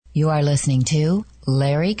You are listening to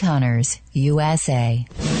Larry Connors, USA.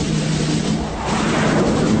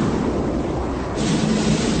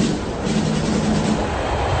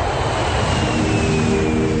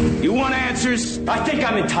 You want answers? I think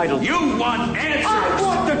I'm entitled. You want answers? I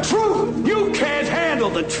want the truth! You can't handle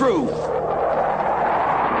the truth.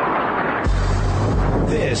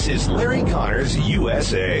 This is Larry Connors,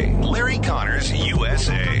 USA. Larry Connors,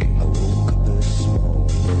 USA.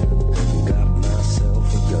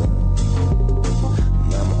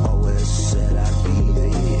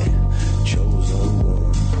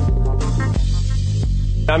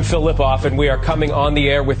 I'm Phil Lipoff, and we are coming on the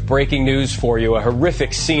air with breaking news for you. A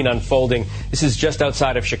horrific scene unfolding. This is just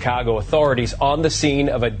outside of Chicago. Authorities on the scene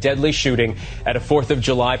of a deadly shooting at a 4th of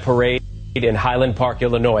July parade in Highland Park,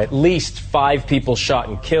 Illinois. At least 5 people shot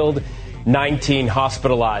and killed, 19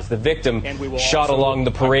 hospitalized. The victim shot along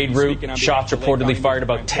the parade route. Shots reportedly fired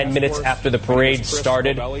about 10 minutes after the parade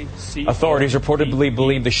started. Authorities reportedly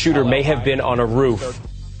believe the shooter may have been on a roof.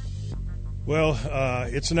 Well,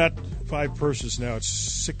 it's not 5 persons now. It's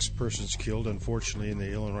 6 persons killed, unfortunately, in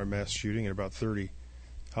the Illinois mass shooting, and about 30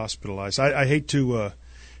 hospitalized. I hate to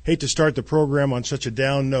start the program on such a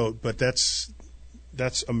down note, but that's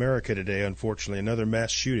America today, unfortunately. Another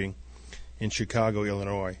mass shooting in Chicago,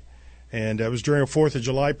 Illinois. And it was during a 4th of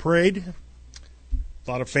July parade.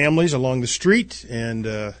 A lot of families along the street,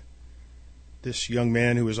 and this young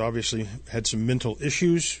man who was obviously had some mental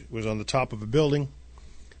issues was on the top of a building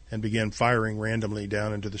and began firing randomly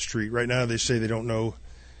down into the street. Right now they say they don't know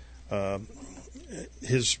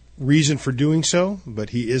his reason for doing so, but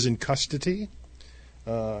he is in custody.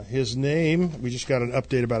 His name, we just got an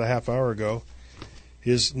update about a half hour ago.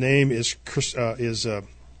 His name is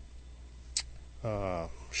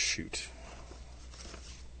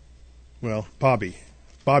Bobby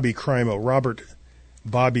Crimo, Robert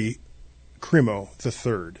Bobby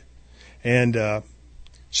Crimo III. And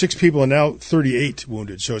 6 people, and now 38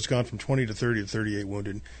 wounded. So it's gone from 20 to 30 to 38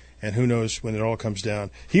 wounded. And who knows when it all comes down.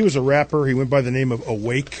 He was a rapper. He went by the name of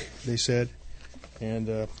Awake, they said.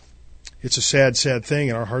 And it's a sad, sad thing.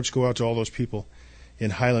 And our hearts go out to all those people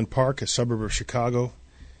in Highland Park, a suburb of Chicago,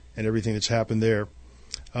 and everything that's happened there.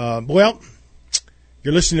 Well,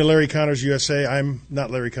 you're listening to Larry Connors, USA. I'm not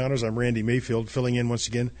Larry Connors. I'm Randy Mayfield, filling in once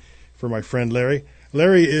again for my friend Larry.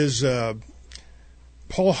 Larry is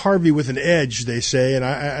Paul Harvey with an edge, they say, and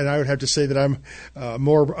I would have to say that I'm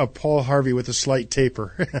more of Paul Harvey with a slight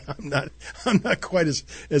taper. I'm not quite as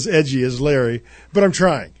edgy as Larry, but I'm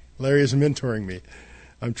trying. Larry is mentoring me.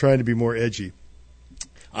 I'm trying to be more edgy.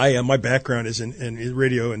 My background is in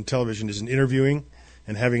radio and television, is in interviewing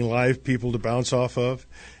and having live people to bounce off of,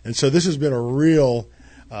 and so this has been a real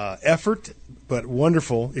effort, but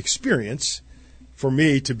wonderful experience for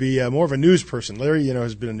me to be more of a news person. Larry,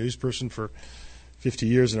 has been a news person for 50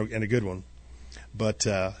 years and a good one. But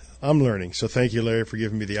I'm learning. So thank you, Larry, for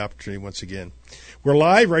giving me the opportunity once again. We're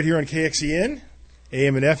live right here on KXEN,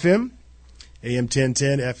 AM and FM, AM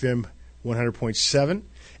 1010, FM 100.7,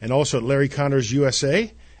 and also at Larry Connors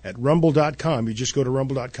USA at rumble.com. You just go to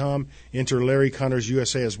rumble.com, enter Larry Connors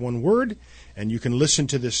USA as one word, and you can listen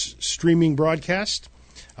to this streaming broadcast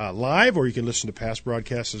live, or you can listen to past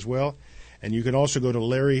broadcasts as well. And you can also go to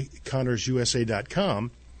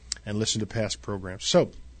LarryConnorsUSA.com and listen to past programs.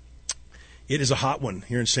 So it is a hot one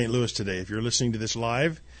here in St. Louis today. If you're listening to this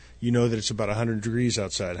live, you know that it's about 100 degrees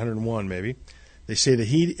outside, 101 maybe. They say the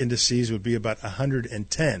heat indices would be about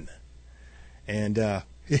 110. And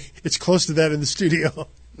it's close to that in the studio.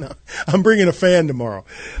 No, I'm bringing a fan tomorrow.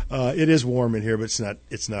 It is warm in here, but it's not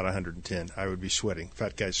 110. I would be sweating.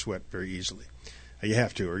 Fat guys sweat very easily. You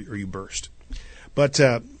have to, or you burst. But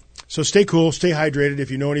so stay cool, stay hydrated.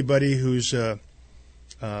 If you know anybody who's in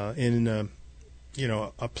a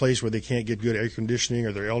place where they can't get good air conditioning,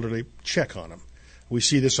 or they're elderly, check on them. We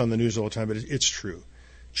see this on the news all the time, but it's true.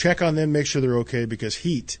 Check on them, make sure they're okay, because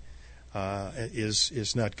heat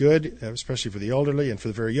is not good, especially for the elderly and for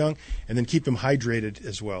the very young, and then keep them hydrated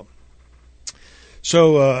as well.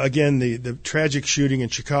 So again, the tragic shooting in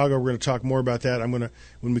Chicago, we're going to talk more about that. When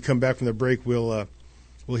we come back from the break, we'll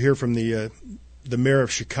hear from the mayor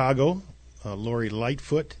of Chicago, Lori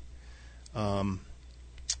Lightfoot.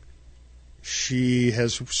 She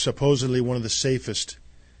has supposedly one of the safest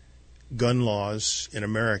gun laws in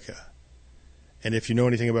America. And if you know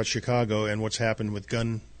anything about Chicago and what's happened with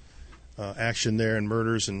gun action there, and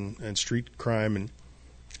murders and street crime, and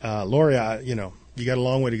Lori, you got a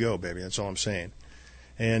long way to go, baby. That's all I'm saying.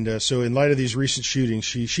 And so in light of these recent shootings,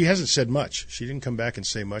 she hasn't said much. She didn't come back and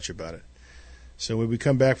say much about it. So when we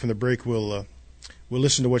come back from the break, we'll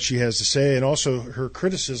listen to what she has to say, and also her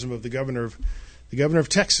criticism of the governor of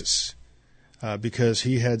Texas. because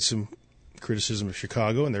he had some criticism of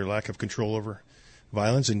Chicago and their lack of control over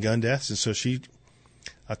violence and gun deaths. And so she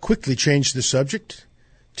quickly changed the subject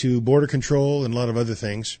to border control and a lot of other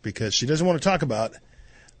things because she doesn't want to talk about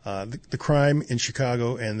the crime in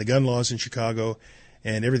Chicago and the gun laws in Chicago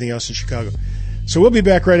and everything else in Chicago. So we'll be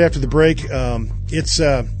back right after the break.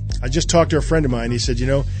 I just talked to a friend of mine. He said,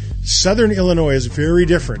 Southern Illinois is very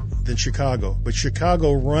different than Chicago, but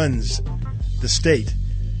Chicago runs the state,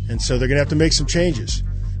 and so they're going to have to make some changes.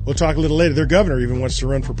 We'll talk a little later. Their governor even wants to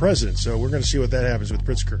run for president, so we're going to see what that happens with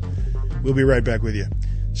Pritzker. We'll be right back with you.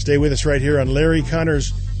 Stay with us right here on Larry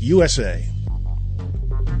Connors USA.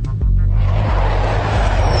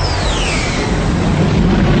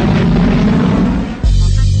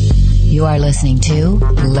 You are listening to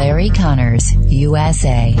Larry Connors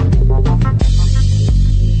USA.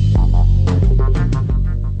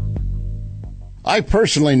 I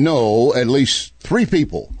personally know at least 3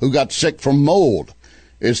 people who got sick from mold.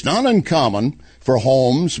 It's not uncommon for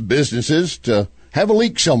homes, businesses to have a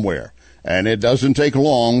leak somewhere, and it doesn't take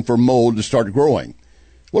long for mold to start growing.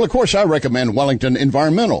 Well, of course, I recommend Wellington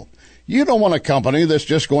Environmental. You don't want a company that's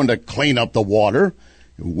just going to clean up the water.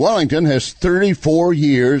 Wellington has 34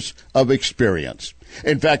 years of experience.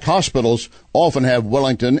 In fact, hospitals often have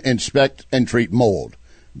Wellington inspect and treat mold.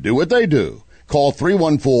 Do what they do. Call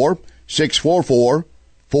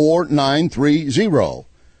 314-644-4930.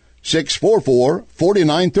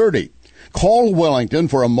 644-4930. Call Wellington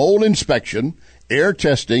for a mold inspection, air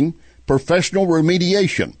testing, professional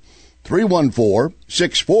remediation.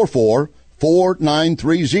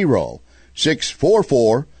 314-644-4930.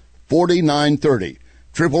 644-4930.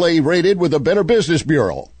 AAA rated with the Better Business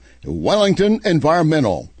Bureau. Wellington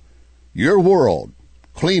Environmental. Your world.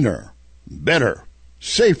 Cleaner. Better.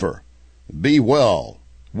 Safer. Be well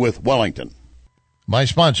with Wellington. My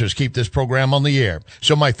sponsors keep this program on the air,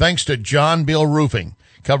 so my thanks to John Bill Roofing,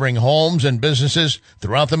 covering homes and businesses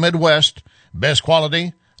throughout the Midwest. Best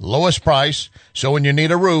quality, lowest price. So when you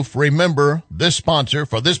need a roof, remember this sponsor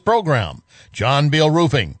for this program, John Bill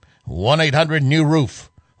Roofing, 1-800-NEW-ROOF,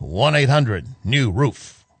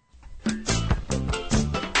 1-800-NEW-ROOF.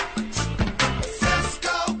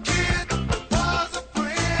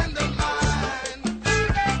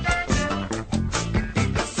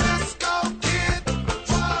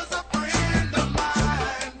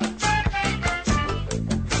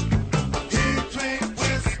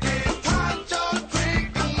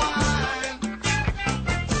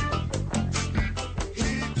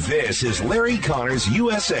 This is Larry Connors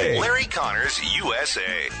USA. Larry Connors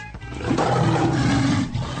USA.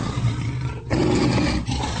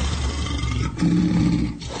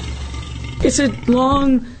 It's a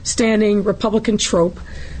long-standing Republican trope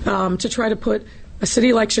to try to put a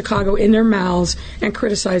city like Chicago in their mouths and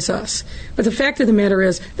criticize us. But the fact of the matter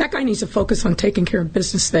is, that guy needs to focus on taking care of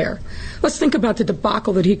business there. Let's think about the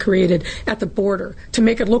debacle that he created at the border to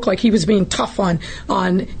make it look like he was being tough on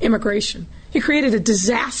immigration. He created a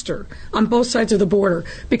disaster on both sides of the border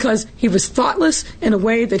because he was thoughtless in a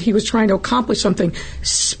way that he was trying to accomplish something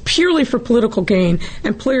purely for political gain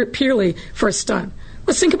and purely for a stunt.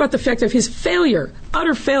 Let's think about the fact of his failure,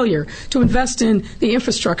 utter failure, to invest in the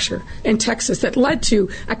infrastructure in Texas that led to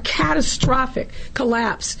a catastrophic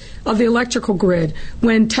collapse of the electrical grid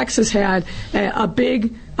when Texas had a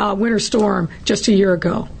big winter storm just a year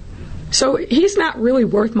ago. So he's not really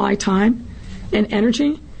worth my time and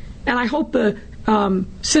energy. And I hope the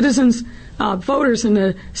citizens, voters in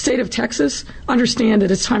the state of Texas understand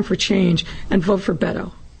that it's time for change and vote for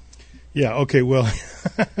Beto. Yeah, okay, well,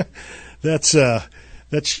 that's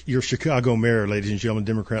your Chicago mayor, ladies and gentlemen,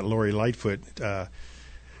 Democrat Lori Lightfoot,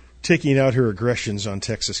 taking out her aggressions on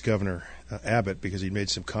Texas Governor Abbott because he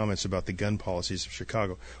made some comments about the gun policies of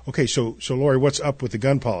Chicago. Okay, so Lori, what's up with the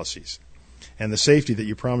gun policies and the safety that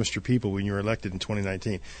you promised your people when you were elected in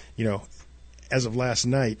 2019? You know, as of last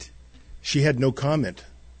night, she had no comment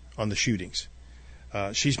on the shootings.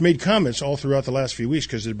 She's made comments all throughout the last few weeks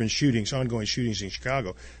because there have been shootings, ongoing shootings in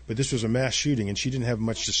Chicago, but this was a mass shooting, and she didn't have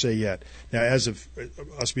much to say yet. Now, as of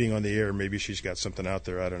us being on the air, maybe she's got something out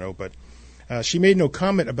there, I don't know, but she made no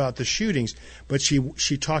comment about the shootings, but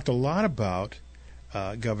she talked a lot about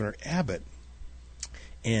Governor Abbott,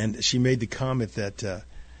 and she made the comment that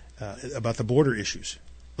about the border issues.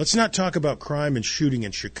 Let's not talk about crime and shooting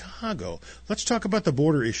in Chicago. Let's talk about the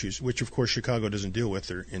border issues, which, of course, Chicago doesn't deal with.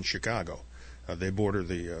 They're in Chicago. They border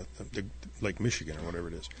the Lake Michigan or whatever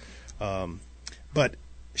it is. But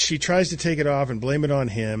she tries to take it off and blame it on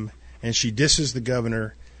him, and she disses the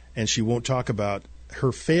governor, and she won't talk about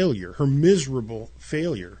her failure, her miserable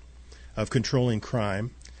failure of controlling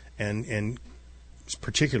crime and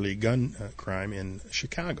particularly gun crime in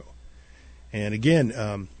Chicago. And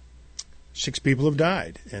again, 6 people have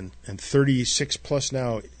died, and 36 plus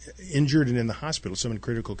now injured and in the hospital, some in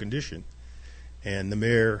critical condition. And the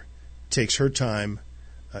mayor takes her time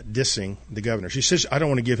dissing the governor. She says, I don't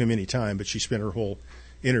want to give him any time, but she spent her whole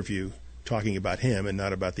interview talking about him and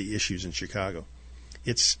not about the issues in Chicago.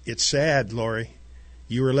 It's sad, Lori.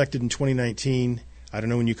 You were elected in 2019. I don't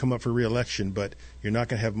know when you come up for re-election, but you're not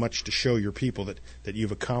going to have much to show your people that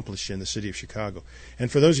you've accomplished in the city of Chicago. And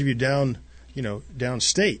for those of you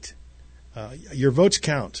downstate, your votes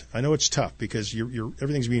count. I know it's tough because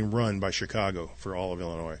everything's being run by Chicago for all of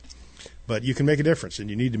Illinois, but you can make a difference, and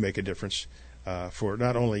you need to make a difference. For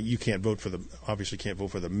not only you obviously can't vote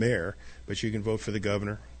for the mayor, but you can vote for the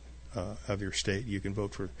governor of your state. You can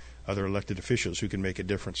vote for other elected officials who can make a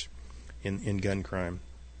difference in gun crime.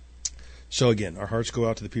 So again, our hearts go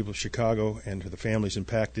out to the people of Chicago and to the families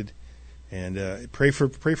impacted, and pray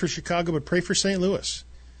for Chicago, but pray for St. Louis.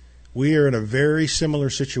 We are in a very similar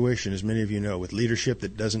situation, as many of you know, with leadership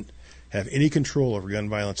that doesn't have any control over gun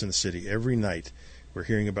violence in the city. Every night we're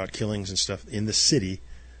hearing about killings and stuff in the city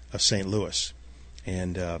of St. Louis.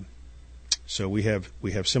 And so we have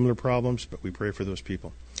similar problems, but we pray for those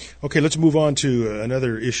people. Okay, let's move on to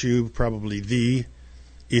another issue, probably the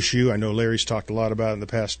issue I know Larry's talked a lot about in the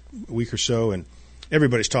past week or so, and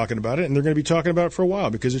everybody's talking about it, and they're going to be talking about it for a while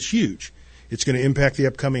because it's huge. It's going to impact the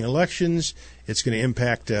upcoming elections. It's going to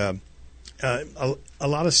impact a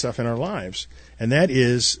lot of stuff in our lives, and that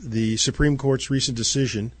is the Supreme Court's recent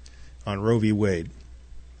decision on Roe v. Wade.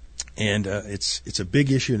 And it's a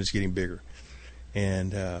big issue, and it's getting bigger.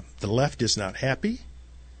 And the left is not happy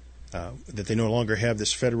that they no longer have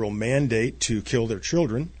this federal mandate to kill their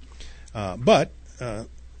children, but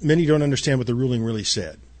many don't understand what the ruling really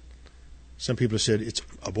said. Some people have said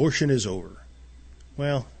abortion is over.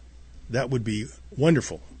 Well, that would be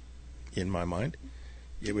wonderful in my mind.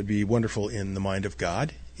 It would be wonderful in the mind of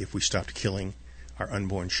God if we stopped killing our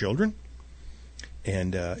unborn children.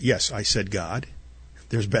 And yes, I said God.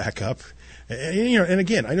 There's backup. And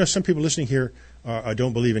again, I know some people listening here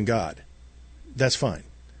don't believe in God. That's fine.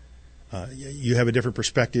 You have a different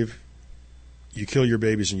perspective. You kill your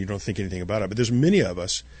babies and you don't think anything about it. But there's many of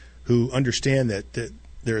us who understand that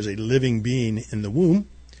there is a living being in the womb,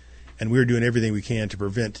 and we're doing everything we can to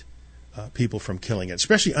prevent people from killing it,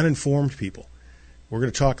 especially uninformed people. We're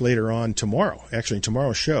going to talk later on tomorrow, actually in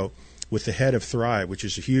tomorrow's show, with the head of Thrive, which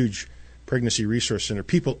is a huge pregnancy resource center.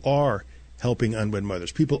 People are helping unwed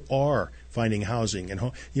mothers. People are finding housing.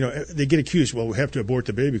 And they get accused, well, we have to abort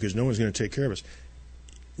the baby because no one's going to take care of us.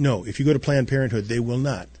 No, if you go to Planned Parenthood, they will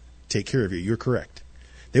not take care of you. You're correct.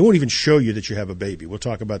 They won't even show you that you have a baby. We'll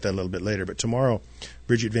talk about that a little bit later. But tomorrow,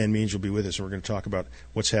 Bridget Van Means will be with us, and we're going to talk about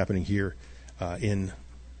what's happening here in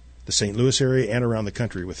the St. Louis area and around the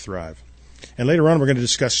country with Thrive. And later on, we're going to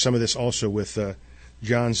discuss some of this also with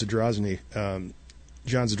John Zadrozny.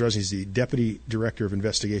 John Zadrozny is the Deputy Director of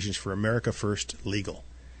Investigations for America First Legal.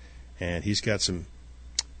 And he's got some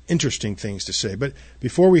interesting things to say. But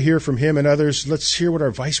before we hear from him and others, let's hear what our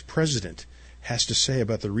Vice President has to say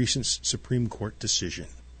about the recent Supreme Court decision.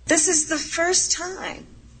 This is the first time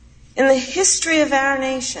in the history of our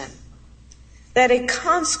nation that a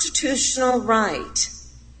constitutional right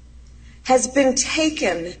has been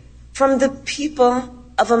taken from the people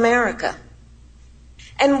of America.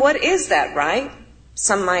 And what is that right?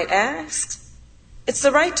 Some might ask. It's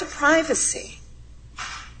the right to privacy.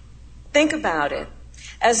 Think about it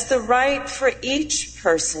as the right for each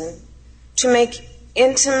person to make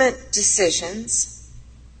intimate decisions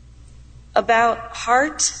about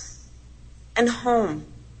heart and home.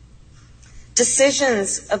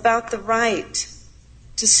 Decisions about the right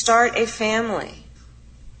to start a family,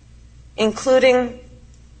 including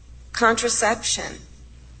contraception,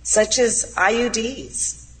 such as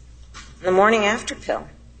IUDs, the morning after pill.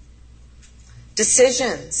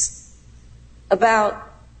 Decisions about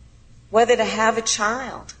whether to have a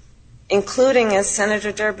child, including, as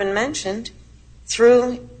Senator Durbin mentioned,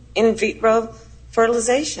 through in vitro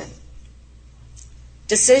fertilization.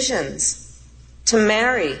 Decisions to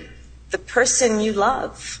marry the person you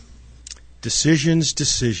love.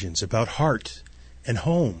 Decisions about heart and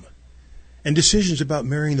home. And decisions about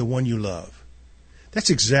marrying the one you love. That's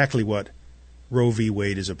exactly what Roe v.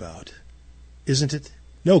 Wade is about, isn't it?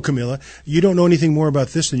 No, Camilla, you don't know anything more about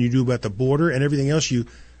this than you do about the border and everything else you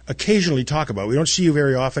occasionally talk about. We don't see you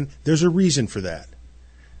very often. There's a reason for that,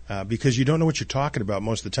 because you don't know what you're talking about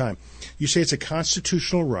most of the time. You say it's a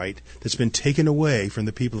constitutional right that's been taken away from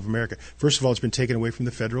the people of America. First of all, it's been taken away from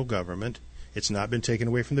the federal government. It's not been taken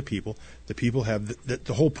away from the people. The people have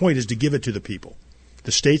the whole point is to give it to the people.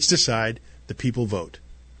 The states decide, the people vote.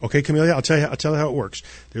 Okay, Camellia, I'll tell you how it works.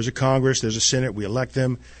 There's a Congress, there's a Senate, we elect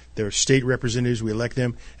them. There are state representatives, we elect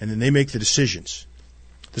them, and then they make the decisions.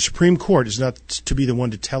 The Supreme Court is not to be the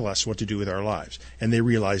one to tell us what to do with our lives. And they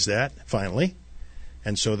realize that, finally.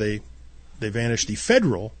 And so they vanished the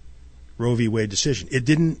federal Roe v. Wade decision. It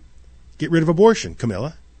didn't get rid of abortion,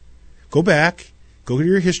 Camilla. Go back, go to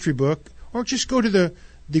your history book, or just go to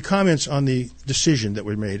the comments on the decision that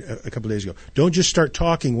were made a couple of days ago. Don't just start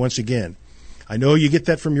talking once again. I know you get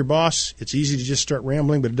that from your boss. It's easy to just start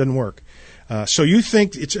rambling, but it doesn't work. So you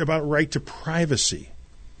think it's about right to privacy.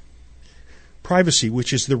 Privacy,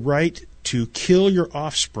 which is the right to kill your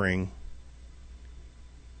offspring.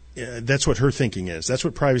 That's what her thinking is. That's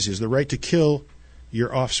what privacy is, the right to kill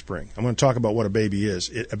your offspring. I'm going to talk about what a baby is.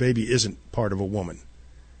 A baby isn't part of a woman.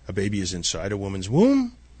 A baby is inside a woman's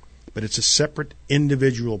womb, but it's a separate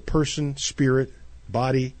individual person, spirit,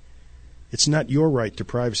 body. It's not your right to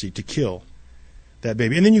privacy to kill that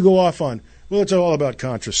baby. And then you go off on, well, it's all about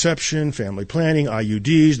contraception, family planning,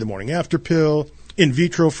 IUDs, the morning after pill, in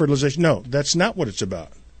vitro fertilization. No, that's not what it's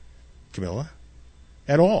about, Camilla,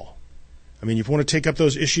 at all. I mean, if you want to take up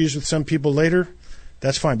those issues with some people later,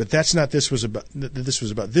 that's fine. But that's not this was about.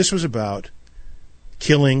 This was about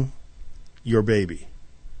killing your baby.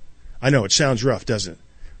 I know it sounds rough, doesn't it?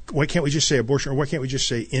 Why can't we just say abortion, or why can't we just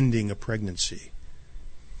say ending a pregnancy?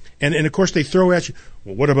 And of course they throw at you,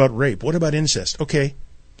 well, what about rape? What about incest? Okay,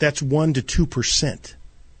 that's 1 to 2%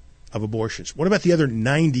 of abortions. What about the other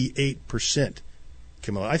 98%,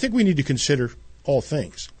 Camilla? I think we need to consider all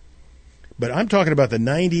things. But I'm talking about the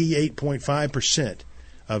 98.5%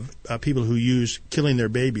 of people who use killing their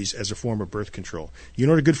babies as a form of birth control. You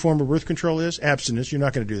know what a good form of birth control is? Abstinence. You're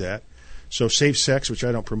not going to do that. So safe sex, which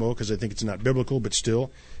I don't promote because I think it's not biblical, but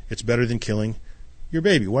still, it's better than killing your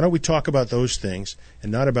baby. Why don't we talk about those things and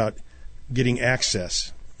not about getting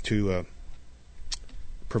access to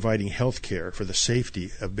providing health care for the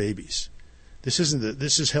safety of babies? This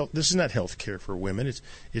is not health care for women.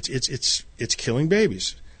 It's killing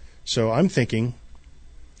babies. So I'm thinking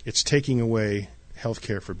it's taking away health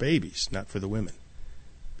care for babies, not for the women,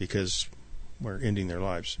 because we're ending their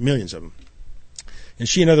lives, millions of them. And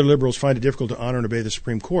she and other liberals find it difficult to honor and obey the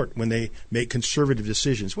Supreme Court when they make conservative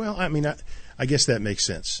decisions. Well, I mean, I guess that makes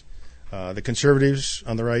sense. The conservatives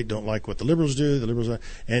on the right don't like what the liberals do.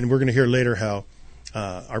 And we're going to hear later how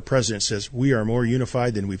our president says we are more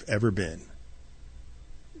unified than we've ever been.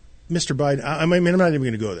 Mr. Biden, I'm not even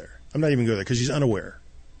going to go there. I'm not even going to go there because he's unaware.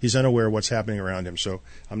 He's unaware of what's happening around him, so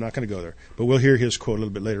I'm not going to go there. But we'll hear his quote a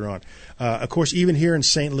little bit later on. Of course, even here in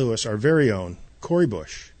St. Louis, our very own Cori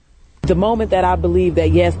Bush. The moment that I believed that,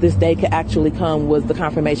 yes, this day could actually come was the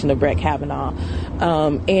confirmation of Brett Kavanaugh.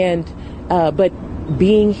 But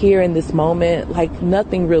being here in this moment, like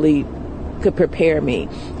nothing really could prepare me.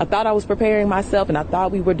 I thought I was preparing myself, and I thought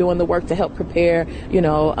we were doing the work to help prepare,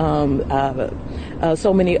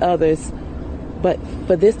 so many others. But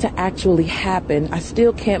for this to actually happen, I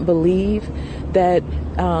still can't believe that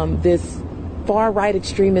this far-right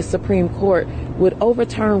extremist Supreme Court would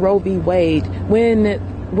overturn Roe v. Wade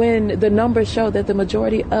when the numbers show that the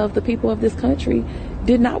majority of the people of this country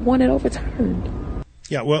did not want it overturned.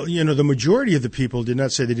 Yeah, well, the majority of the people did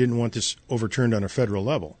not say they didn't want this overturned on a federal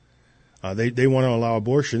level. They want to allow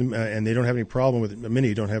abortion, and they don't have any problem with it.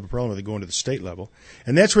 Many don't have a problem with it going to the state level.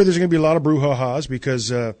 And that's where there's going to be a lot of brouhaha's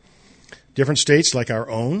because different states like our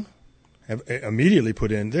own have immediately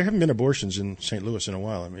put in. There haven't been abortions in St. Louis in a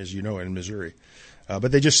while, as you know, in Missouri.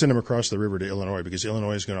 But they just send them across the river to Illinois because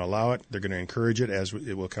Illinois is going to allow it. They're going to encourage it, as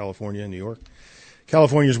it will California and New York.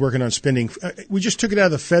 California is working on spending. We just took it out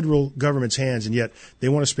of the federal government's hands, and yet they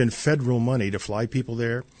want to spend federal money to fly people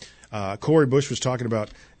there. Cori Bush was talking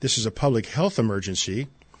about this is a public health emergency,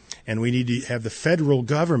 and we need to have the federal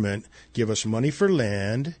government give us money for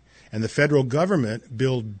land, and the federal government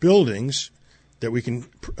build buildings that we can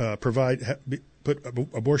put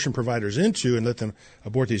abortion providers into and let them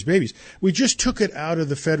abort these babies. We just took it out of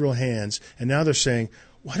the federal hands, and now they're saying,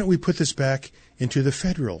 why don't we put this back into the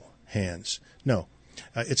federal hands? No,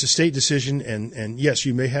 it's a state decision, and yes,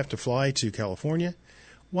 you may have to fly to California.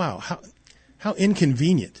 Wow, how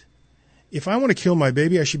inconvenient. If I want to kill my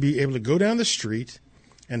baby, I should be able to go down the street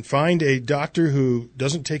and find a doctor who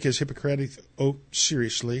doesn't take his Hippocratic oath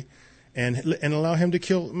seriously and allow him to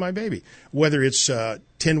kill my baby, whether it's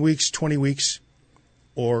 10 weeks, 20 weeks,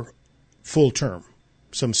 or full term.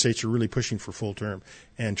 Some states are really pushing for full term.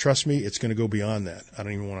 And trust me, it's going to go beyond that. I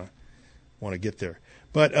don't even want to get there.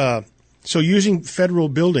 But so using federal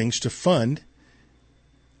buildings to fund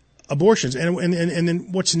abortions. And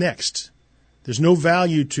then what's next? There's no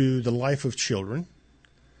value to the life of children.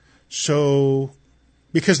 So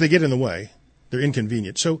because they get in the way, They're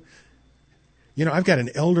inconvenient. So, I've got an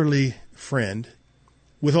elderly friend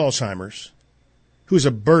with Alzheimer's who's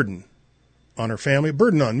a burden on her family, a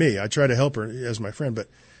burden on me. I try to help her as my friend, but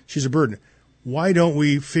she's a burden. Why don't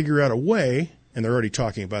we figure out a way, and they're already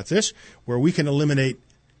talking about this, where we can eliminate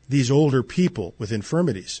these older people with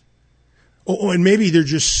infirmities? Oh, and maybe they're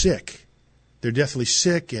just sick. They're deathly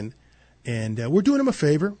sick, and we're doing them a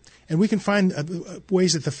favor, and we can find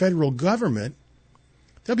ways that the federal government,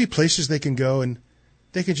 there'll be places they can go, and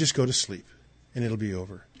they can just go to sleep, and it'll be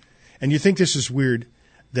over. And you think this is weird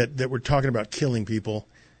that we're talking about killing people,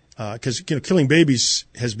 because killing babies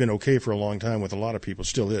has been okay for a long time with a lot of people,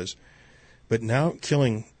 still is. But now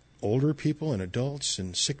killing older people and adults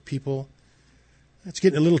and sick people, that's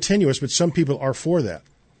getting a little tenuous, but some people are for that.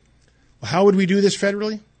 Well, how would we do this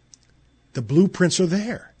federally? The blueprints are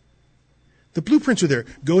there. The blueprints are there.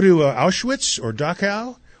 Go to Auschwitz or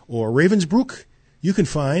Dachau or Ravensbrück. You can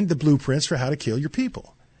find the blueprints for how to kill your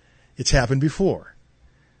people. It's happened before.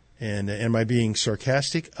 And am I being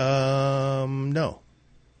sarcastic? No.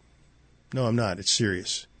 No, I'm not. It's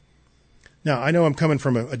serious. Now, I know I'm coming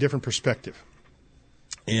from a different perspective.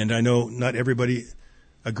 And I know not everybody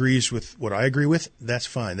agrees with what I agree with. That's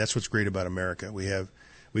fine. That's what's great about America.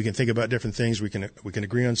 We can think about different things. We can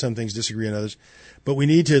agree on some things, disagree on others. But we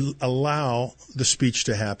need to allow the speech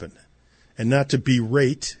to happen and not to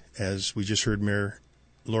berate, as we just heard Mayor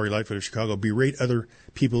Lori Lightfoot of Chicago, berate other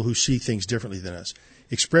people who see things differently than us.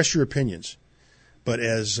 Express your opinions. But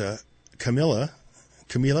as Camilla,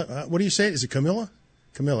 what do you say? Is it Camilla?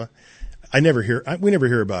 Camilla. We never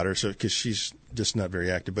hear about her, because she's just not very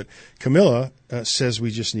active. But Camilla says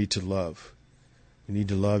we just need to love. We need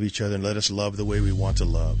to love each other and let us love the way we want to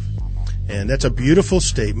love. And that's a beautiful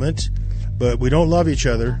statement, but we don't love each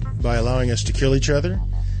other by allowing us to kill each other,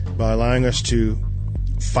 by allowing us to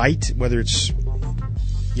fight, whether it's,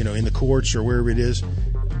 in the courts or wherever it is.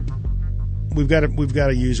 We've got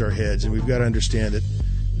to use our heads, and we've got to understand that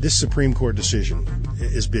this Supreme Court decision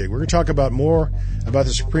is big. We're going to talk more about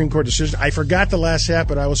the Supreme Court decision. I forgot the last half,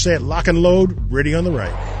 but I will say it. Lock and load, ready on the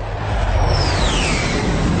right.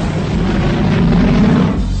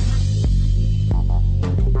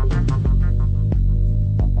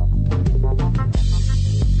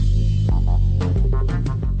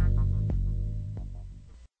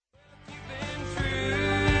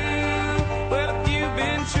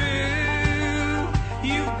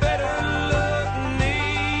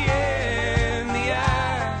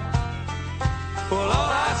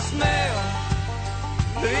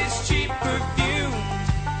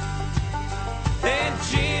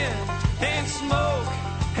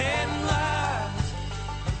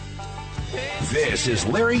 This is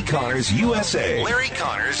Larry Connors USA. Larry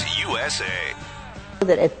Connors USA.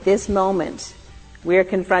 That at this moment, we are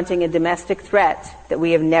confronting a domestic threat that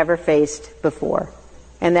we have never faced before.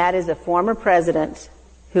 And that is a former president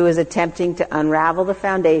who is attempting to unravel the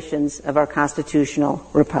foundations of our constitutional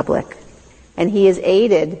republic. And he is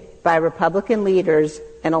aided by Republican leaders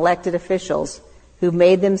and elected officials who've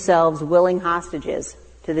made themselves willing hostages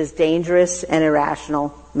to this dangerous and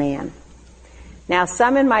irrational man. Now,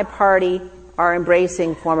 some in my party are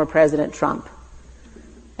embracing former President Trump.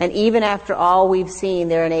 And even after all we've seen,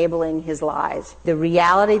 they're enabling his lies. The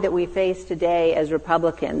reality that we face today as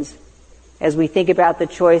Republicans, as we think about the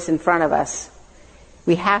choice in front of us,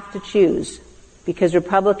 we have to choose, because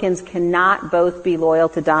Republicans cannot both be loyal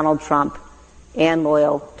to Donald Trump and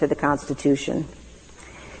loyal to the Constitution.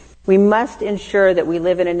 We must ensure that we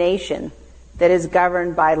live in a nation that is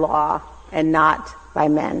governed by law and not by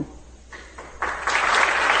men.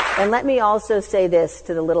 And let me also say this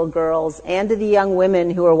to the little girls and to the young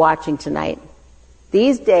women who are watching tonight.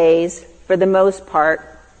 These days, for the most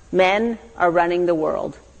part, men are running the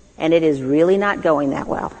world, and it is really not going that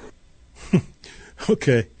well.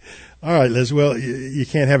 Okay. All right, Liz. Well, you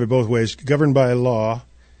can't have it both ways. Governed by law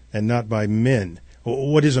and not by men.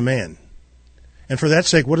 What is a man? And for that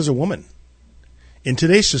sake, what is a woman? In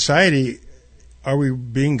today's society, are we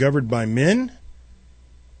being governed by men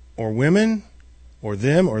or women or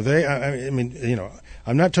them or they? I mean,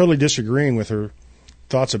 I'm not totally disagreeing with her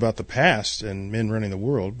thoughts about the past and men running the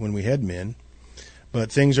world when we had men,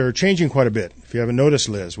 but things are changing quite a bit. If you haven't noticed,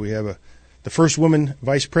 Liz, we have the first woman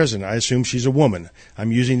vice president. I assume she's a woman.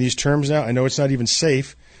 I'm using these terms now. I know it's not even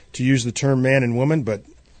safe to use the term man and woman, but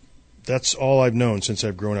that's all I've known since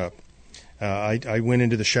I've grown up. I went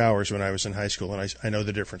into the showers when I was in high school, and I know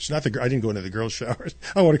the difference. I didn't go into the girls' showers.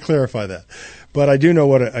 I want to clarify that. But I do know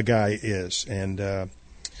what a guy is, and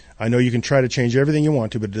I know you can try to change everything you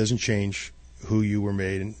want to, but it doesn't change who you were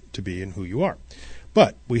made to be and who you are.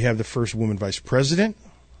 But we have the first woman vice president.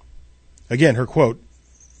 Again, her quote,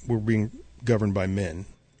 we're being governed by men.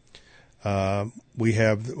 We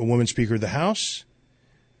have a woman Speaker of the House.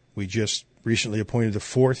 We just recently appointed the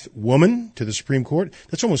 4th woman to the Supreme Court.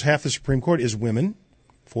 That's almost half the Supreme Court is women,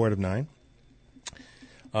 4 out of 9.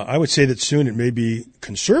 I would say that soon it may be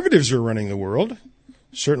conservatives who are running the world.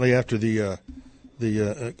 Certainly after the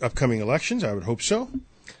upcoming elections, I would hope so.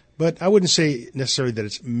 But I wouldn't say necessarily that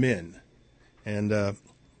it's men. And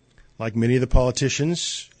like many of the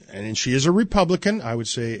politicians, and she is a Republican, I would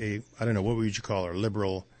say I don't know, what would you call her,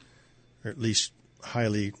 liberal, or at least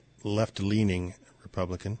highly left-leaning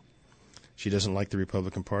Republican. She doesn't like the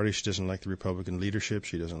Republican Party. She doesn't like the Republican leadership.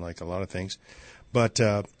 She doesn't like a lot of things. But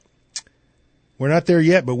we're not there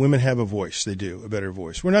yet, but women have a voice. They do, a better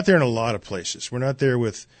voice. We're not there in a lot of places. We're not there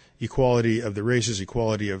with equality of the races,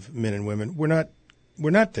 equality of men and women. We're not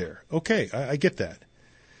there. Okay, I get that.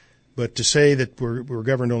 But to say that we're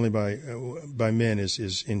governed only by men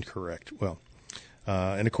is incorrect. Well,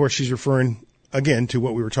 and of course she's referring again to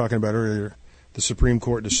what we were talking about earlier, the Supreme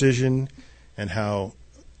Court decision and how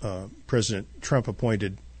President Trump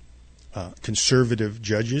appointed conservative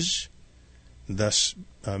judges, thus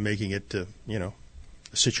making it a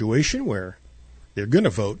situation where they're going to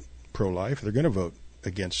vote pro-life, they're going to vote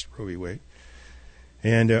against Roe v. Wade.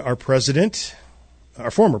 And our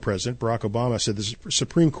former president, Barack Obama, said the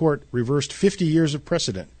Supreme Court reversed 50 years of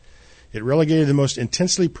precedent. It relegated the most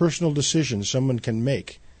intensely personal decisions someone can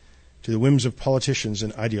make to the whims of politicians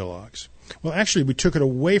and ideologues. Well, actually, we took it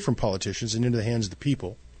away from politicians and into the hands of the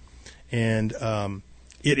people. And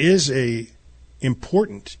it is a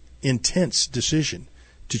important, intense decision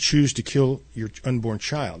to choose to kill your unborn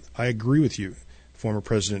child. I agree with you, former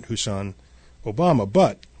President Hussein Obama,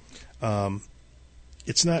 but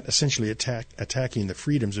it's not essentially attacking the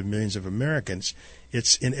freedoms of millions of Americans.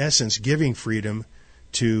 It's, in essence, giving freedom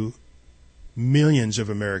to millions of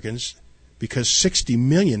Americans because 60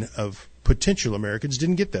 million of potential Americans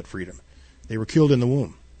didn't get that freedom. They were killed in the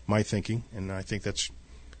womb, my thinking, and I think that's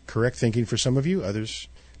correct thinking for some of you. Others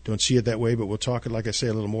don't see it that way, but we'll talk, like I say,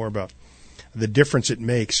 a little more about the difference it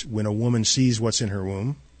makes when a woman sees what's in her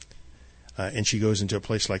womb and she goes into a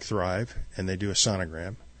place like Thrive and they do a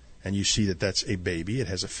sonogram and you see that that's a baby. It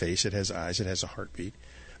has a face, it has eyes, it has a heartbeat.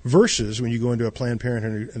 Versus when you go into a Planned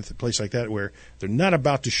Parenthood and a place like that where they're not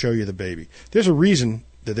about to show you the baby. There's a reason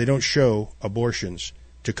that they don't show abortions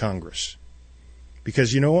to Congress.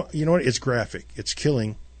 Because you know what? It's graphic. It's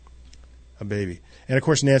killing a baby. And, of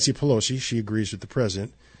course, Nancy Pelosi, she agrees with the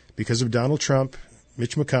president. Because of Donald Trump,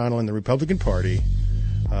 Mitch McConnell, and the Republican Party,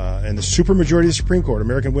 and the supermajority of the Supreme Court,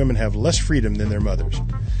 American women have less freedom than their mothers.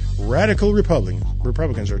 Radical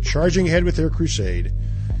Republicans are charging ahead with their crusade.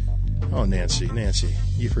 Oh, Nancy,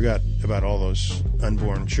 you forgot about all those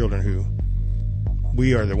unborn children who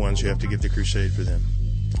we are the ones who have to give the crusade for them.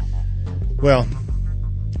 Well,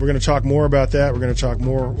 we're going to talk more about that. We're going to talk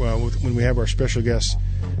more when we have our special guest,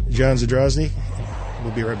 John Zadrozny.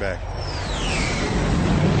 We'll be right back.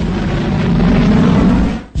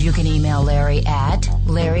 You can email Larry at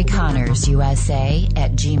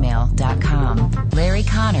LarryConnorsUSA@gmail.com.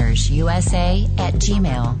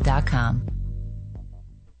 LarryConnorsUSA@gmail.com.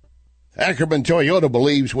 Ackerman Toyota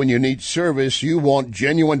believes when you need service, you want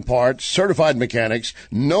genuine parts, certified mechanics,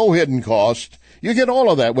 no hidden cost. You get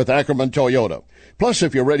all of that with Ackerman Toyota. Plus,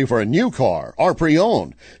 if you're ready for a new car or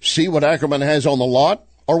pre-owned, see what Ackerman has on the lot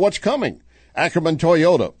or what's coming. Ackerman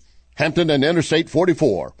Toyota, Hampton and Interstate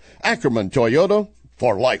 44. Ackerman Toyota,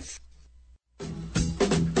 for life.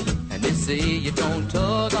 And they say you don't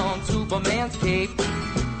tug on Superman's cape.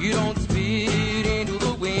 You don't spit into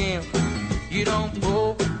the wind. You don't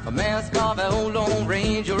pull a mask off an old Lone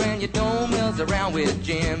Ranger, and you don't mess around with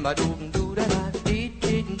Jim.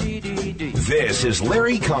 This is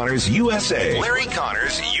Larry Connors USA. Larry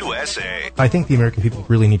Connors USA. I think the American people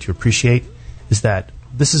really need to appreciate is that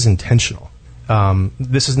this is intentional.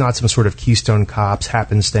 This is not some sort of Keystone Cops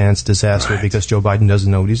happenstance disaster because Joe Biden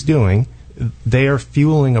doesn't know what he's doing. They are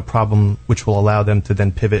fueling a problem which will allow them to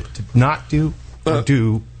then pivot to not do or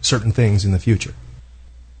do certain things in the future.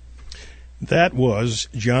 That was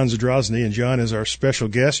John Zadrozny, and John is our special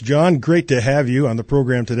guest. John, great to have you on the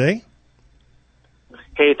program today.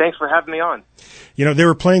 Hey, thanks for having me on. You know, they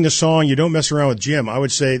were playing the song, You Don't Mess Around with Jim. I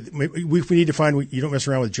would say we need to find You Don't Mess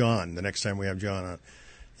Around with John the next time we have John on.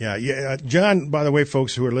 Yeah. John, by the way,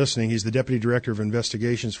 folks who are listening, he's the Deputy Director of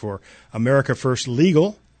Investigations for America First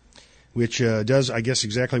Legal, which does, I guess,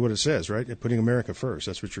 exactly what it says, right? Putting America first.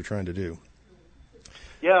 That's what you're trying to do.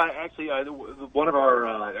 Yeah, actually, one of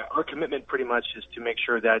our commitment pretty much is to make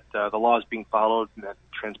sure that the law is being followed and that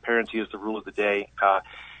transparency is the rule of the day.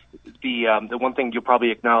 The one thing you'll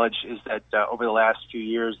probably acknowledge is that over the last few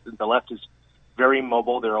years, the left is very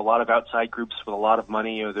mobile. There are a lot of outside groups with a lot of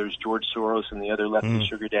money. There's George Soros and the other lefty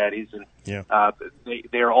sugar daddies, and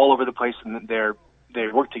they're all over the place, and they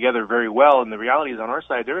work together very well. And the reality is, on our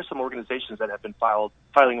side, there are some organizations that have been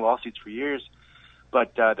filing lawsuits for years,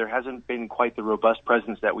 but there hasn't been quite the robust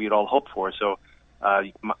presence that we had all hoped for. So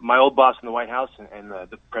my old boss in the White House and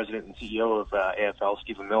the president and CEO of AFL,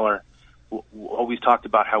 Stephen Miller, always talked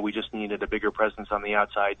about how we just needed a bigger presence on the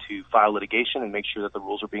outside to file litigation and make sure that the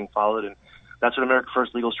rules are being followed. And that's what America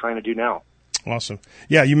First Legal is trying to do now. Awesome.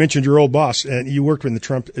 Yeah, you mentioned your old boss, and you worked in the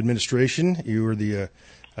Trump administration. You were the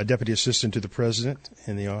deputy assistant to the president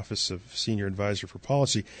in the Office of Senior Advisor for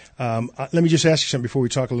Policy. Let me just ask you something before we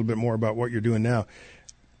talk a little bit more about what you're doing now.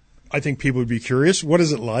 I think people would be curious. What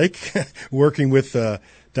is it like working with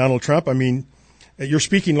Donald Trump? I mean, you're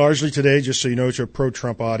speaking largely today, just so you know, to a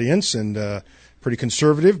pro-Trump audience and pretty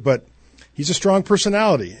conservative, but he's a strong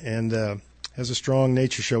personality and has a strong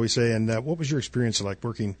nature, shall we say. And what was your experience like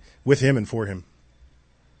working with him and for him?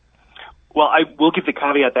 Well, I will give the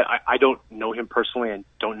caveat that I don't know him personally and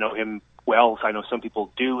don't know him well. So I know some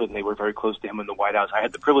people do, and they were very close to him in the White House. I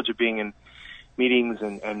had the privilege of being in meetings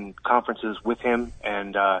and conferences with him,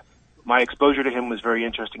 and my exposure to him was very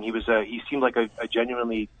interesting. He seemed like a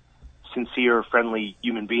genuinely sincere, friendly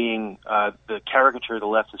human being. The caricature the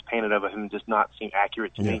left has painted of him does not seem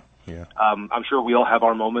accurate to me. Yeah. I'm sure we all have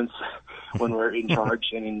our moments when we're in charge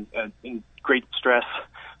and in great stress.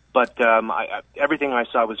 But everything I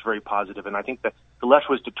saw was very positive, and I think that the left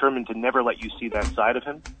was determined to never let you see that side of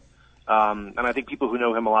him. And I think people who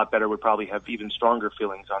know him a lot better would probably have even stronger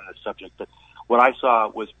feelings on this subject. But what I saw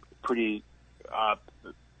was pretty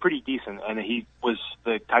decent, and he was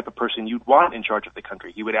the type of person you'd want in charge of the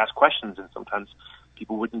country. He would ask questions, and sometimes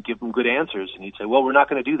people wouldn't give him good answers, and he'd say, well, we're not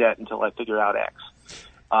going to do that until I figure out X.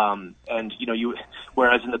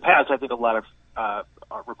 Whereas in the past, I think a lot of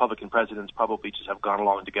our Republican presidents probably just have gone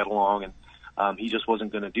along to get along, and he just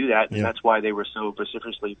wasn't going to do that, and that's why they were so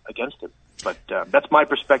vociferously against him. But that's my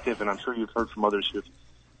perspective, and I'm sure you've heard from others who've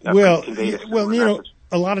conveyed it. Well,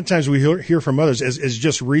 a lot of times we hear from others, as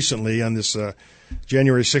just recently on this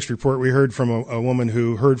January 6th report, we heard from a woman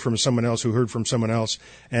who heard from someone else who heard from someone else,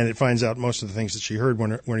 and it finds out most of the things that she heard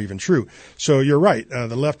weren't even true. So you're right.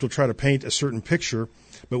 The left will try to paint a certain picture,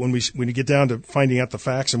 but when you get down to finding out the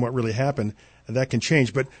facts and what really happened, that can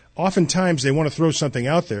change. But oftentimes they want to throw something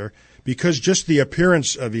out there because just the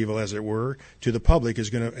appearance of evil, as it were, to the public is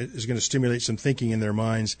going to stimulate some thinking in their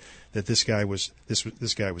minds that this guy was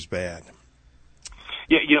bad.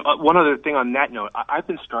 Yeah, one other thing on that note, I've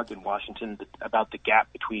been struck in Washington about the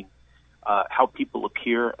gap between how people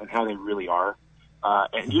appear and how they really are.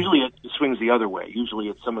 And usually it swings the other way. Usually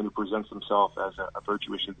it's someone who presents himself as a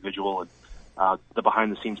virtuous individual, and the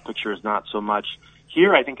behind-the-scenes picture is not so much.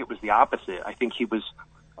 Here, I think it was the opposite. I think he was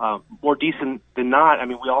more decent than not. I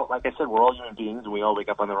mean, we all, like I said, we're all human beings, and we all wake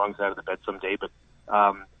up on the wrong side of the bed someday. But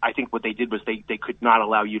I think what they did was they could not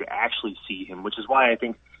allow you to actually see him, which is why I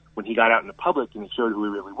think when he got out in the public and he showed who he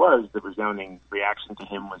really was, the resounding reaction to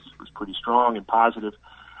him was pretty strong and positive.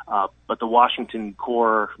 But the Washington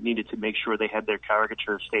core needed to make sure they had their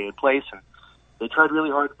caricature stay in place, and they tried really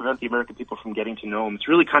hard to prevent the American people from getting to know him. It's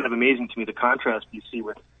really kind of amazing to me the contrast you see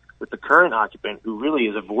with the current occupant, who really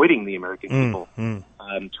is avoiding the American people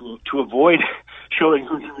to avoid showing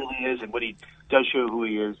who he really is, and when he does show who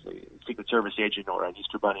he is, a Secret Service agent or an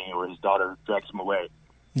Easter Bunny or his daughter drags him away.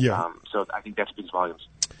 Yeah. So I think that speaks volumes.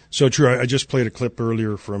 So true. I just played a clip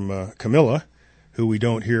earlier from Camilla, who we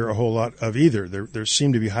don't hear a whole lot of either. They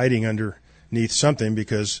seem to be hiding underneath something,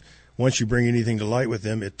 because once you bring anything to light with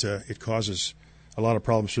them, it causes a lot of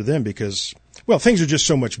problems for them because, well, things are just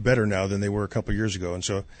so much better now than they were a couple of years ago, and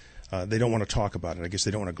so they don't want to talk about it. I guess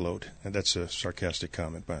they don't want to gloat. And that's a sarcastic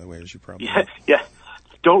comment, by the way, as you probably know. Yeah.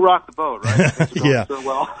 Don't rock the boat, right? Yeah. So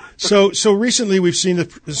well. So recently we've seen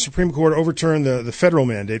the Supreme Court overturn the federal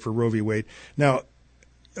mandate for Roe v. Wade. Now,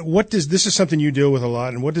 this is something you deal with a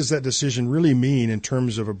lot, and what does that decision really mean in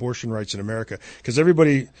terms of abortion rights in America? Because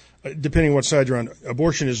everybody, depending on what side you're on,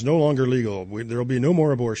 abortion is no longer legal. There will be no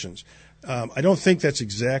more abortions. I don't think that's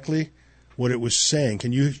exactly what it was saying.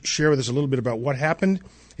 Can you share with us a little bit about what happened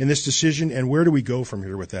in this decision, and where do we go from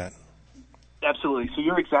here with that? Absolutely. So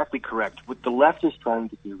you're exactly correct. What the left is trying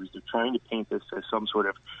to do is they're trying to paint this as some sort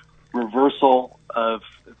of reversal of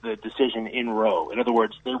the decision in Roe. In other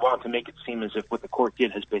words, they want to make it seem as if what the court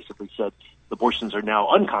did has basically said abortions are now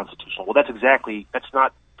unconstitutional. Well, that's exactly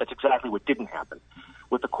what didn't happen.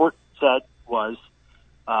 What the court said was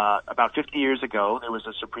about 50 years ago, there was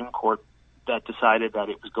a Supreme Court that decided that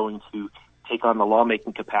it was going to take on the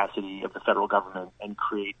lawmaking capacity of the federal government and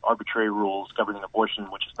create arbitrary rules governing abortion,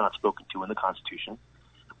 which is not spoken to in the Constitution.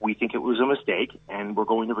 We think it was a mistake, and we're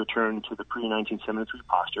going to return to the pre-1973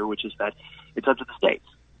 posture, which is that it's up to the states,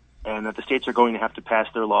 and that the states are going to have to pass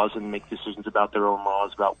their laws and make decisions about their own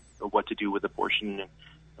laws about what to do with abortion and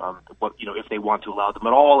what, if they want to allow them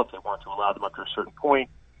at all, if they want to allow them up to a certain point,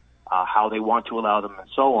 how they want to allow them, and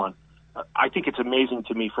so on. I think it's amazing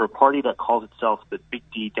to me for a party that calls itself the Big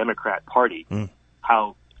D Democrat Party,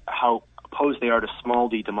 how opposed they are to small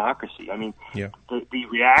D democracy. I mean, the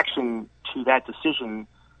reaction to that decision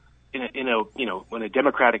when a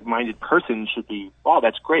Democratic-minded person should be, oh,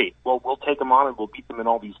 that's great. Well, we'll take them on and we'll beat them in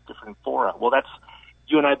all these different fora. Well,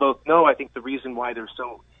 you and I both know, I think the reason why they're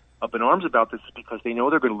so up in arms about this is because they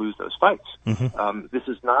know they're going to lose those fights. This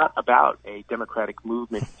is not about a Democratic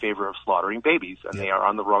movement in favor of slaughtering babies, and they are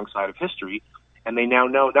on the wrong side of history. And they now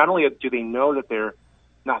know, not only do they know that they're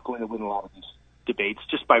not going to win a lot of these debates,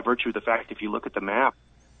 just by virtue of the fact, if you look at the map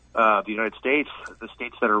of the United States, the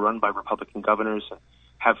states that are run by Republican governors and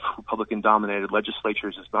have Republican-dominated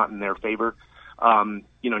legislatures is not in their favor.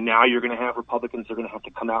 Now you're going to have Republicans that are going to have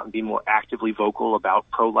to come out and be more actively vocal about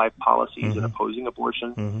pro-life policies and opposing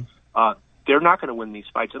abortion. They're not going to win these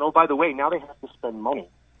fights. And, oh, by the way, now they have to spend money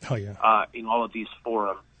in all of these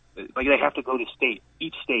forums. Like, they have to go to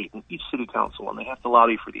each state and each city council, and they have to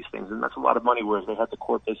lobby for these things. And that's a lot of money, whereas they had the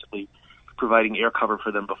court basically providing air cover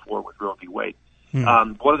for them before with Roe v. Wade.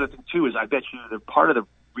 One other thing, too, is I bet you that part of the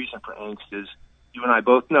reason for angst is you and I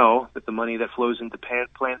both know that the money that flows into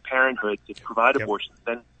Planned Parenthood to provide abortions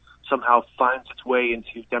then somehow finds its way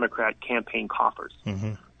into Democrat campaign coffers.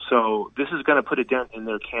 So this is going to put a dent in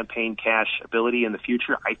their campaign cash ability in the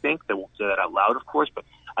future. I think they won't say that out loud, of course, but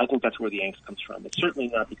I think that's where the angst comes from. It's certainly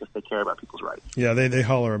not because they care about people's rights. Yeah, they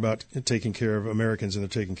holler about taking care of Americans, and they're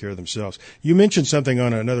taking care of themselves. You mentioned something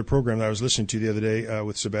on another program that I was listening to the other day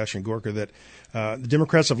with Sebastian Gorka, that the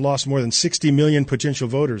Democrats have lost more than 60 million potential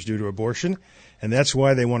voters due to abortion, and that's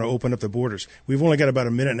why they want to open up the borders. We've only got about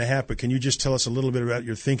a minute and a half, but can you just tell us a little bit about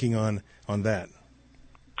your thinking on that?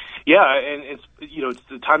 Yeah, and it's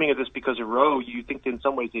the timing of this because of Roe. You think that in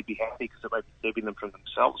some ways they'd be happy because it might be saving them from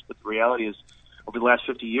themselves, but the reality is, over the last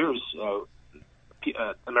 50 years,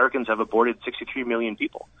 Americans have aborted 63 million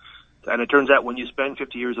people. And it turns out when you spend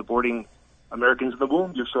 50 years aborting Americans in the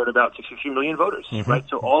womb, you're short about 63 million voters, right?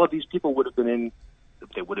 So all of these people would have been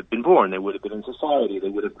born, they would have been in society, they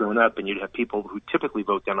would have grown up, and you'd have people who typically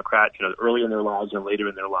vote Democrat, early in their lives and later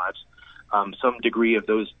in their lives. Some degree of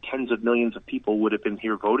those tens of millions of people would have been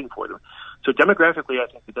here voting for them. So demographically, I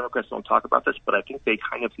think the Democrats don't talk about this, but I think they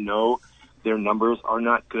kind of know their numbers are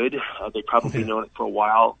not good. They probably known it for a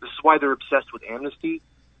while. This is why they're obsessed with amnesty.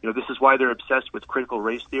 This is why they're obsessed with critical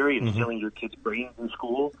race theory and stealing your kids' brains in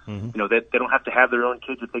school. They don't have to have their own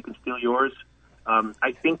kids if they can steal yours.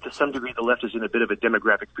 I think to some degree the left is in a bit of a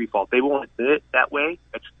demographic freefall. They won't admit it that way.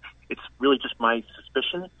 It's really just my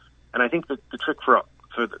suspicion. And I think that the trick for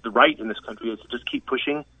the right in this country is to just keep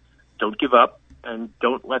pushing, don't give up, and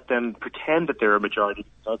don't let them pretend that they're a majority,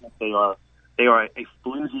 because I think they are a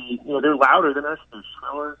flimsy, they're louder than us, they're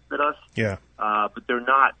shriller than us. Yeah. But they're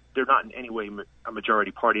not in any way a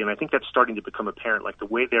majority party. And I think that's starting to become apparent, like the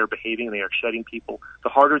way they're behaving, they are shedding people. The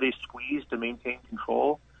harder they squeeze to maintain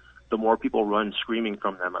control, the more people run screaming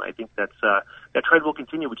from them. And I think that trend will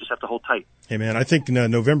continue. We just have to hold tight. Hey, man, I think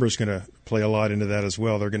November is going to play a lot into that as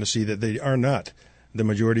well. They're going to see that they are not the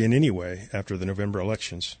majority in any way after the November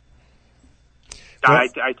elections. Well,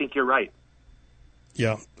 I think you're right.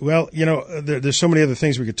 Yeah. Well, there's so many other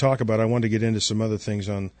things we could talk about. I wanted to get into some other things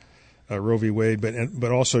on Roe v. Wade,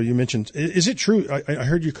 but also you mentioned, is it true? I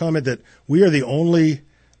heard you comment that we are the only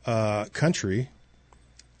country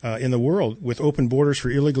in the world with open borders for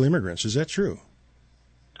illegal immigrants. Is that true?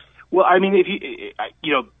 Well, I mean,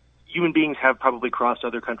 if human beings have probably crossed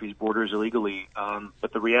other countries' borders illegally,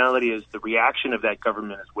 but the reality is the reaction of that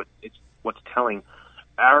government is what's telling.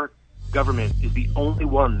 Our government is the only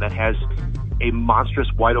one that has a monstrous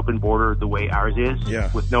wide open border the way ours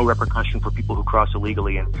is, with no repercussion for people who cross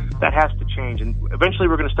illegally, and that has to change. And eventually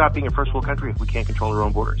we're going to stop being a first world country if we can't control our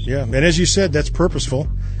own borders. Yeah, and as you said, that's purposeful.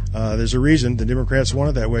 There's a reason the Democrats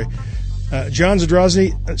want it that way. John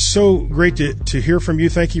Zadrozny, so great to hear from you.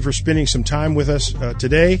 Thank you for spending some time with us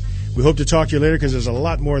today. We hope to talk to you later because there's a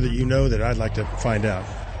lot more that you know that I'd like to find out.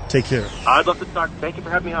 Take care. I'd love to talk. Thank you for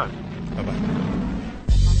having me on. Bye-bye.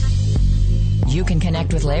 You can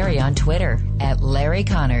connect with Larry on Twitter at Larry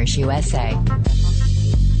Connors USA.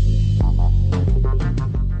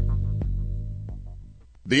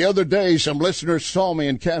 The other day, some listeners saw me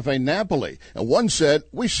in Cafe Napoli, and one said,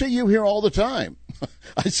 "We see you here all the time."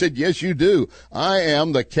 I said, "Yes, you do. I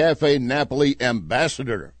am the Cafe Napoli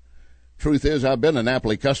ambassador." Truth is, I've been a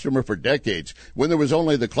Napoli customer for decades when there was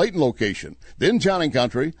only the Clayton location, then Town and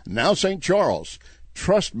Country, now St. Charles.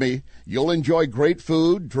 Trust me, you'll enjoy great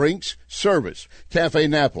food, drinks, service. Cafe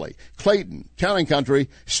Napoli, Clayton, Town and Country,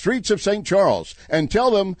 streets of St. Charles. And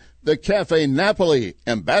tell them the Cafe Napoli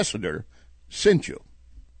ambassador sent you.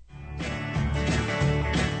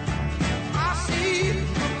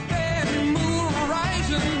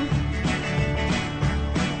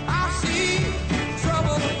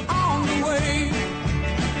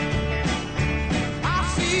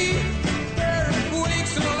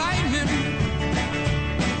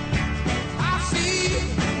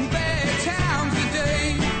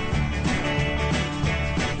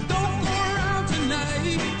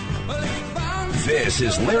 This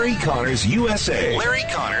is Larry Connors USA. Larry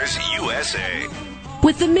Connors USA.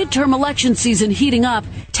 With the midterm election season heating up,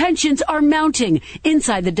 tensions are mounting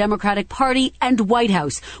inside the Democratic Party and White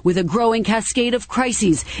House, with a growing cascade of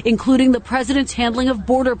crises, including the president's handling of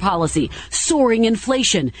border policy, soaring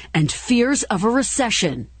inflation, and fears of a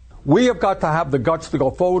recession. We have got to have the guts to go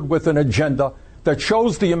forward with an agenda that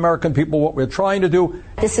shows the American people what we're trying to do.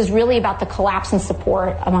 This is really about the collapse in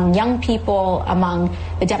support among young people, among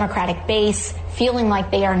the Democratic base, feeling like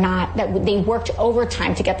they are not, that they worked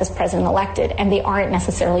overtime to get this president elected, and they aren't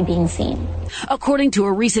necessarily being seen. According to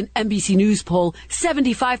a recent NBC News poll,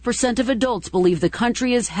 75% of adults believe the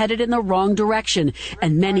country is headed in the wrong direction,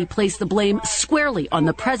 and many place the blame squarely on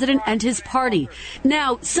the president and his party.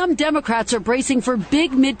 Now, some Democrats are bracing for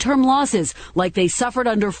big midterm losses, like they suffered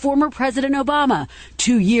under former President Obama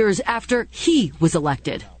 2 years after he was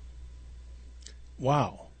elected.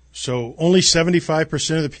 Wow. So only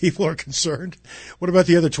 75% of the people are concerned? What about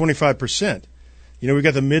the other 25%? You know, we've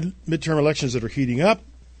got the midterm elections that are heating up,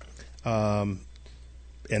 and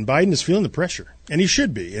Biden is feeling the pressure, and he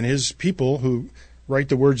should be. And his people who write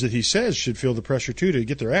the words that he says should feel the pressure, too, to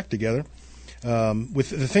get their act together. With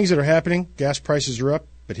the things that are happening, gas prices are up,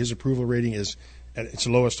 but his approval rating is at its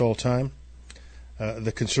lowest all time.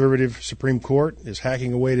 The conservative Supreme Court is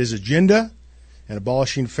hacking away at his agenda and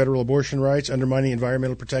abolishing federal abortion rights, undermining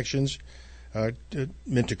environmental protections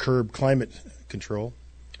meant to curb climate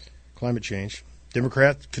change.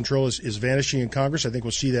 Democrat control is vanishing in Congress. I think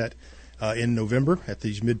we'll see that in November at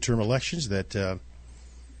these midterm elections, that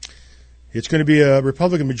it's going to be a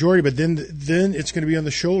Republican majority, but then it's going to be on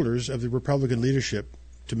the shoulders of the Republican leadership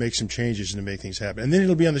to make some changes and to make things happen. And then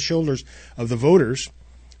it'll be on the shoulders of the voters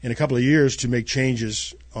in a couple of years to make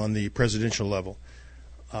changes on the presidential level.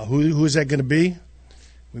 Who is that going to be?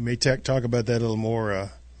 We may talk about that a little more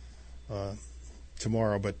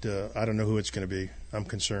tomorrow, but I don't know who it's going to be. I'm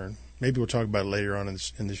concerned. Maybe we'll talk about it later on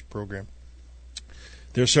in this program.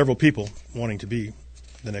 There are several people wanting to be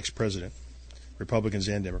the next president, Republicans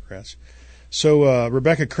and Democrats. So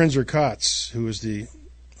Rebecca Krenzer-Kotz, who was the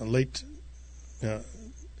late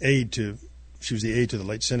aide to the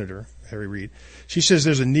late Senator Harry Reid, she says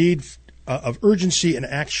there's a need of urgency and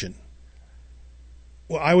action.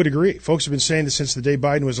 Well, I would agree. Folks have been saying that since the day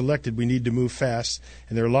Biden was elected, we need to move fast,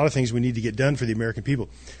 and there are a lot of things we need to get done for the American people.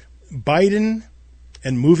 Biden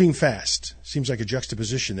and moving fast seems like a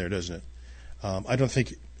juxtaposition there, doesn't it? I don't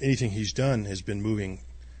think anything he's done has been moving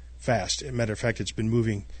fast. As a matter of fact, it's been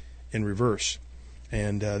moving in reverse,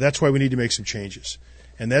 and that's why we need to make some changes.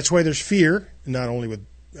 And that's why there's fear, not only with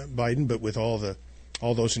Biden, but with all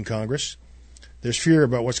those in Congress. There's fear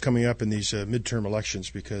about what's coming up in these midterm elections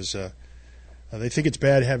because they think it's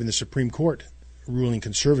bad having the Supreme Court ruling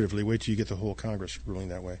conservatively. Wait till you get the whole Congress ruling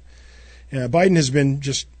that way. Biden has been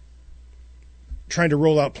just trying to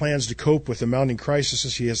roll out plans to cope with the mounting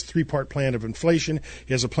crisis. He has a three-part plan of inflation.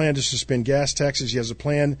 He has a plan to suspend gas taxes. He has a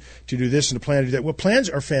plan to do this and a plan to do that. Well, plans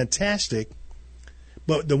are fantastic,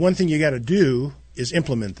 but the one thing you got to do is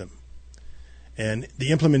implement them. And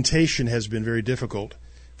the implementation has been very difficult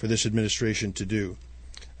for this administration to do.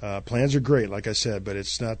 Plans are great, like I said, but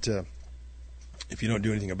it's not if you don't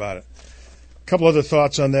do anything about it. A couple other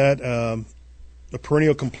thoughts on that. A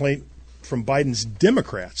perennial complaint from Biden's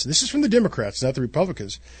Democrats, this is from the Democrats, not the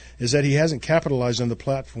Republicans, is that he hasn't capitalized on the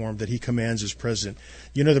platform that he commands as president.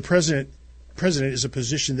 You know, the president is a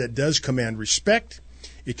position that does command respect.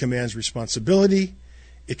 It commands responsibility.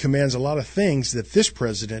 It commands a lot of things that this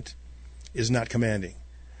president is not commanding.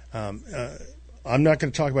 I'm not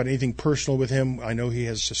going to talk about anything personal with him. I know he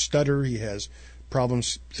has a stutter. He has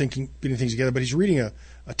problems getting things together, but he's reading a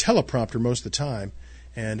teleprompter most of the time.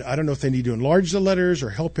 And I don't know if they need to enlarge the letters or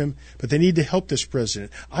help him, but they need to help this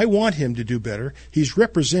president. I want him to do better. He's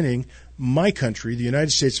representing my country, the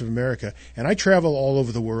United States of America, and I travel all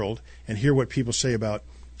over the world and hear what people say about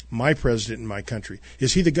my president and my country.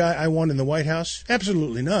 Is he the guy I want in the White House?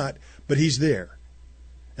 Absolutely not, but he's there.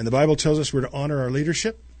 And the Bible tells us we're to honor our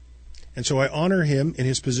leadership. And so I honor him in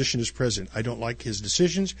his position as president. I don't like his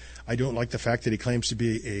decisions. I don't like the fact that he claims to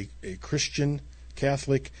be a Christian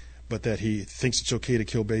Catholic, but that he thinks it's okay to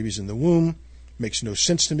kill babies in the womb. Makes no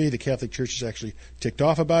sense to me. The Catholic Church is actually ticked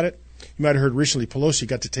off about it. You might have heard recently Pelosi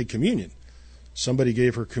got to take communion. Somebody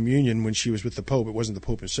gave her communion when she was with the Pope. It wasn't the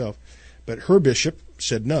Pope himself. But her bishop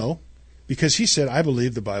said no, because he said, I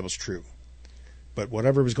believe the Bible's true. But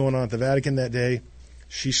whatever was going on at the Vatican that day,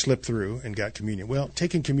 she slipped through and got communion. Well,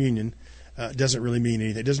 taking communion doesn't really mean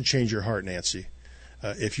anything. It doesn't change your heart, Nancy.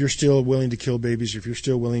 If you're still willing to kill babies, if you're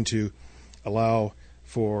still willing to allow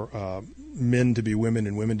for men to be women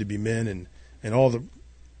and women to be men and all the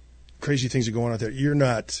crazy things that go on out there, you're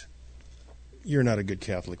not a good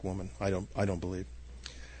Catholic woman. I don't believe.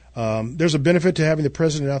 There's a benefit to having the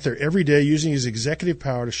president out there every day using his executive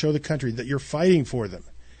power to show the country that you're fighting for them.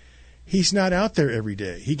 He's not out there every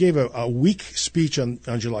day. He gave a weak speech on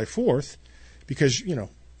July 4th because, you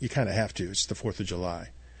kind of have to. It's the 4th of July.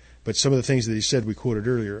 But some of the things that he said we quoted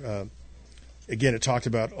earlier, again, it talked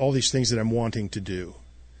about all these things that I'm wanting to do.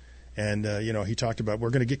 And, he talked about we're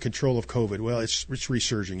going to get control of COVID. Well, it's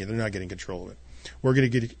resurging, and they're not getting control of it. We're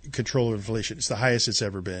going to get control of inflation. It's the highest it's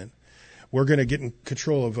ever been. We're going to get in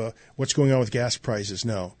control of what's going on with gas prices.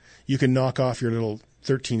 No. You can knock off your little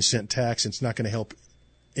 13-cent tax, and it's not going to help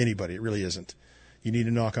anybody. It really isn't. You need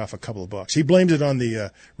to knock off a couple of bucks. He blamed it on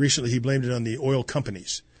recently he blamed it on the oil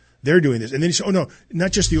companies. They're doing this. And then he said, oh, no,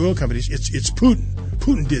 not just the oil companies. It's Putin.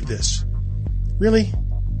 Putin did this. Really?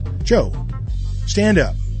 Joe, stand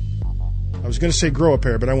up. I was going to say grow a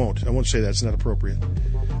pair, but I won't. I won't say that. It's not appropriate.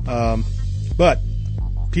 But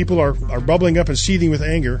people are bubbling up and seething with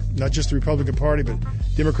anger, not just the Republican Party, but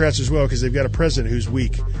Democrats as well, because they've got a president who's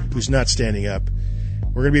weak, who's not standing up.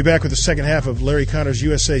 We're going to be back with the second half of Larry Connors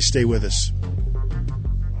USA. Stay with us.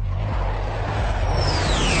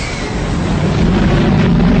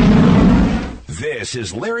 This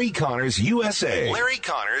is Larry Connors USA. Larry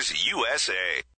Connors USA.